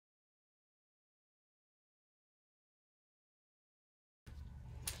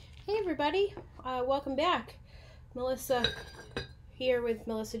Hey everybody, welcome back. Melissa here with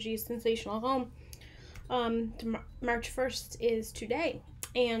Melissa G's Sensational Home. March 1st is today,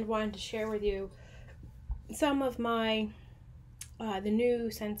 and wanted to share with you some of my the new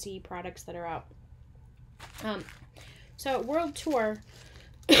Scentsy products that are out. So World Tour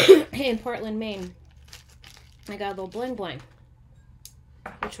in Portland, Maine. I got a little bling bling,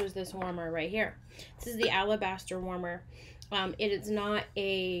 which was this warmer right here. This is the Alabaster warmer. It is not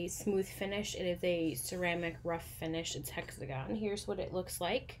a smooth finish. It is a ceramic rough finish. It's hexagon. Here's what it looks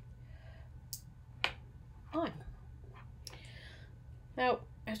like on. Now,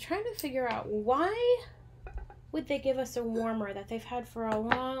 I was trying to figure out why would they give us a warmer that they've had for a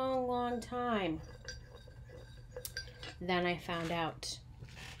long, long time. Then I found out.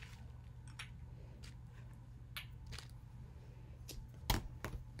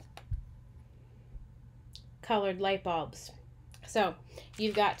 Colored light bulbs. So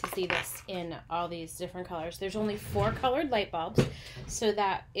you've got to see this in all these different colors. There's only 4 colored light bulbs, so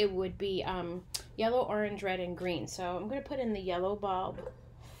that it would be yellow, orange, red, and green. So I'm going to put in the yellow bulb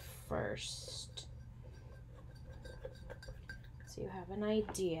first, so you have an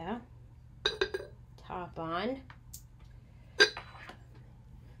idea. Top on.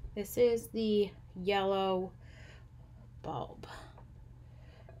 This is the yellow bulb.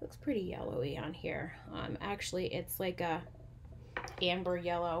 Looks pretty yellowy on here. Actually, it's like a amber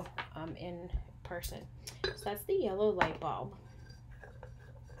yellow in person. So that's the yellow light bulb.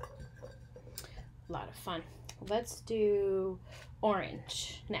 A lot of fun. Let's do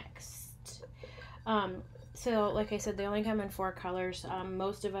orange next. So like I said, they only come in 4 colors.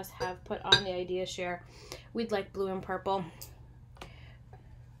 Most of us have put on the idea share. We'd like blue and purple.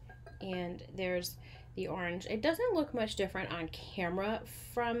 And there's the orange. It doesn't look much different on camera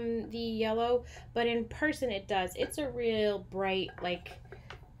from the yellow, but in person it does. It's a real bright, like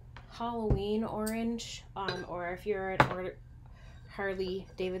Halloween orange, or if you're an Harley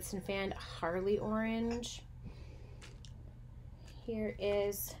Davidson fan, Harley orange. Here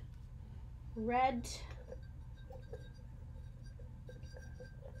is red.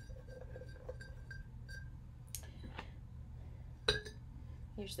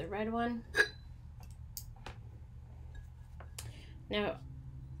 Here's the red one. Now,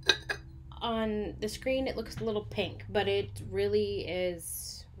 on the screen it looks a little pink, but it really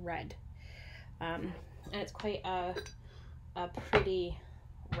is red. And it's quite a pretty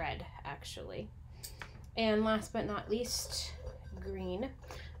red, actually. And last but not least, green.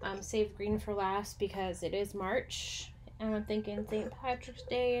 Save green for last because it is March, and I'm thinking St. Patrick's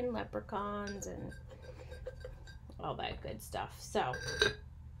Day and leprechauns and all that good stuff. So,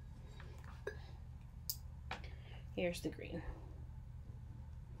 here's the green.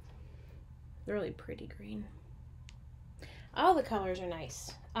 Really pretty green. All the colors are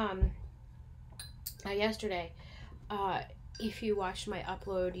nice. Yesterday, if you watched my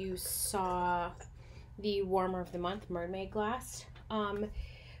upload, you saw the warmer of the month, Mermaid Glass,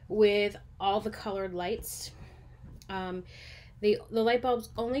 with all the colored lights. The light bulbs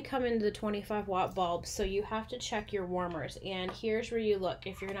only come in the 25 watt bulbs, so you have to check your warmers. And here's where you look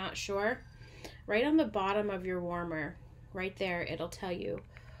if you're not sure. Right on the bottom of your warmer, right there, it'll tell you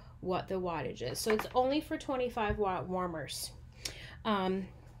what the wattage is. So it's only for 25 watt warmers.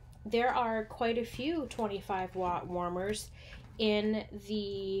 There are quite a few 25 watt warmers in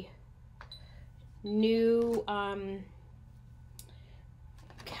the new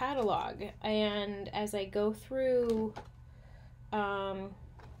catalog, and as I go through and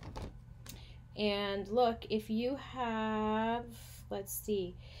look, if you have, let's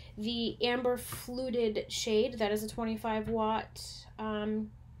see, the amber fluted shade, that is a 25 watt.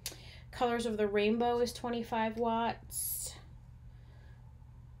 Colors of the Rainbow is 25 watts.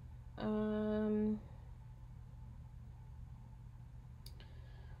 I'm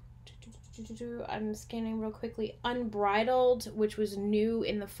scanning real quickly. Unbridled, which was new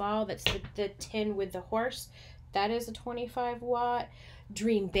in the fall, that's the tin with the horse, that is a 25 watt.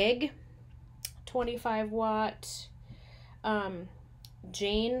 Dream Big, 25 watt.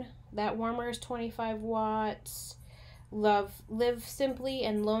 Jane, that warmer is 25 watts. Live Simply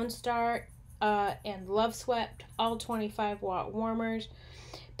and Lone Star and Love Swept, all 25 watt warmers.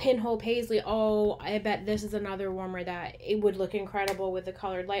 Pinhole Paisley, oh, I bet this is another warmer that it would look incredible with the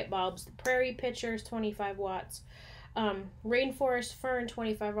colored light bulbs. The Prairie Pitchers, 25 watts. Rainforest Fern,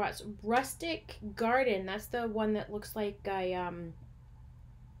 25 watts. Rustic Garden, that's the one that looks like a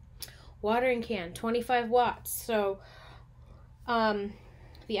watering can, 25 watts. So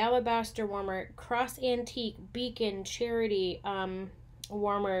the Alabaster warmer, Cross Antique, Beacon, Charity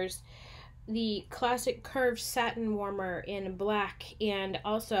warmers, the classic curved satin warmer in black, and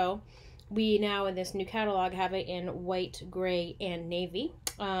also we now in this new catalog have it in white, gray, and navy.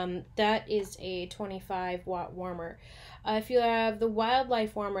 That is a 25 watt warmer. If you have the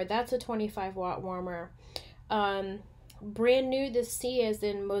wildlife warmer, that's a 25 watt warmer. Brand new this sea is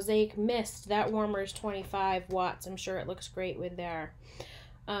in Mosaic Mist. That warmer is 25 watts. I'm sure it looks great with there.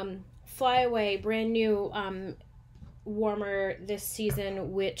 Flyaway, brand new warmer this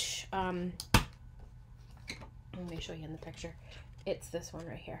season, which let me show you in the picture. It's this one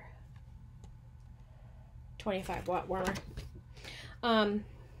right here. 25 watt warmer.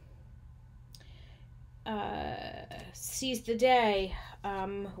 Seize the Day,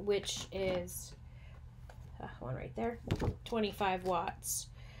 which is one right there, 25 watts.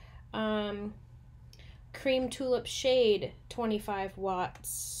 Cream Tulip Shade, 25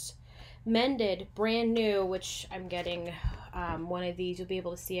 watts. Mended, brand new, which I'm getting one of these. You'll be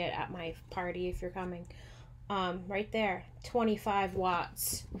able to see it at my party if you're coming. Right there, 25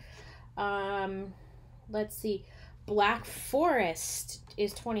 watts. Let's see. Black Forest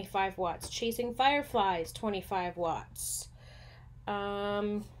is 25 watts. Chasing Fireflies, 25 watts.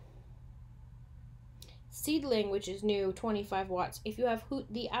 Seedling, which is new, 25 watts. If you have Hoot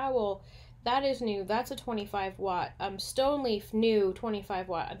the Owl, that is new. That's a 25 watt. Stoneleaf, new, 25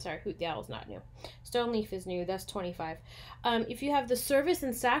 watt. I'm sorry, Hoot the Owl is not new. Stoneleaf is new. That's 25. If you have the Service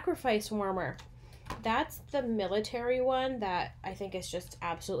and Sacrifice warmer, that's the military one that I think is just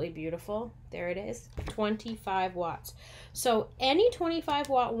absolutely beautiful. There it is, 25 watts. So any 25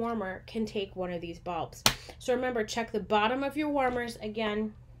 watt warmer can take one of these bulbs. So remember, check the bottom of your warmers.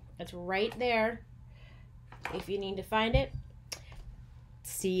 Again, it's right there if you need to find it.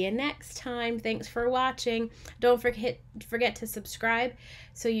 See you next time. Thanks for watching. Don't forget to subscribe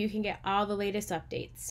so you can get all the latest updates.